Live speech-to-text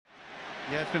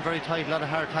Yeah, it's been very tight, a lot of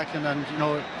hard tackling and, you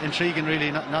know, intriguing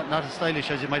really, not as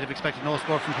stylish as you might have expected. No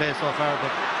score from play so far,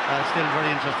 but still very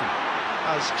interesting.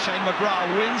 As Shane McGrath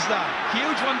wins that,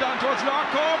 huge one down towards Lar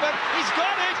Corbett, he's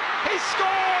got it, he's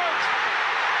scored!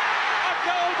 A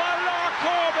goal by Lar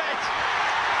Corbett,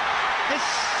 his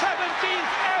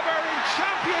 17th ever in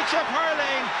Championship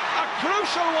hurling, a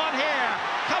crucial one here,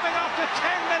 coming after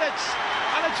 10 minutes,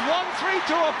 and it's 1-3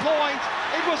 to a point.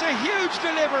 It was a huge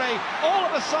delivery. All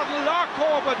of a sudden, Lar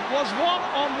Corbett was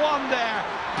one-on-one there.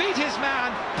 Beat his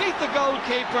man, beat the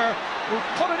goalkeeper,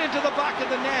 put it into the back of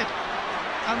the net.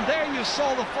 And there you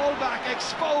saw the fullback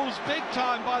exposed big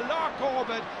time by Lar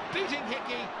Corbett, beating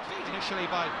Hickey, beat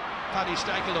initially by Paddy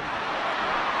Stapledon.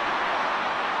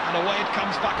 And away it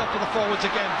comes back up to the forwards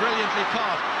again, brilliantly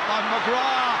caught by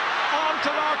McGrath. On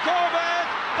to Lar Corbett.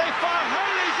 They fire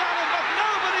Hurley's at him, but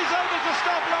nobody's able to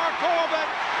stop Lar Corbett,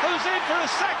 who's in for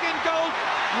a second goal.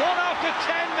 One after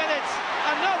 10 minutes,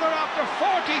 another after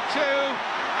 42,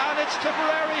 and it's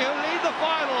Tipperary who lead the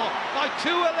final by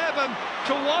 2-11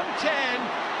 to 1-10.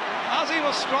 As he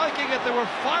was striking it, they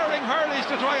were firing Hurleys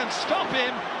to try and stop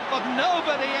him, but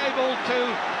nobody able to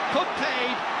put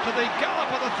paid to the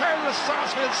gallop of the fearless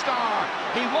Sarsfield Star.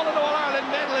 He won an All-Ireland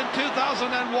medal in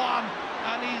 2001,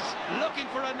 and he's looking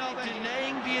for another,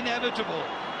 delaying the inevitable.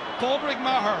 Padraig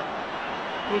Maher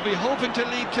will be hoping to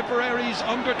lead Tipperary's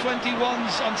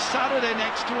under-21s on Saturday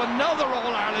next to another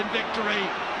All-Ireland victory,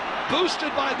 boosted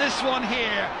by this one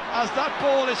here, as that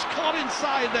ball is caught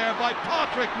inside there by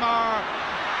Padraig Maher,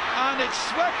 and it's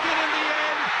swept in the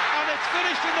end, and it's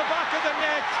finished in the back of the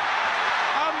net.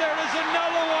 And there is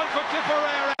another one for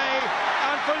Tipperary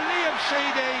and for Liam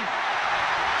Sheedy,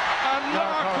 and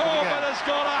Lar Corbett has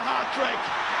got a hat-trick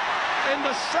in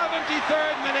the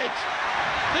 73rd minute.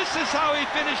 This is how he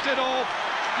finished it off.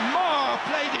 Maher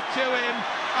played it to him,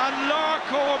 and Lar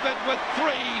Corbett with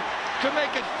 3 to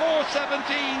make it 4-17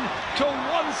 to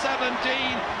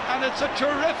 1-17, and it's a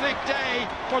terrific day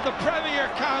for the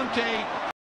Premier County.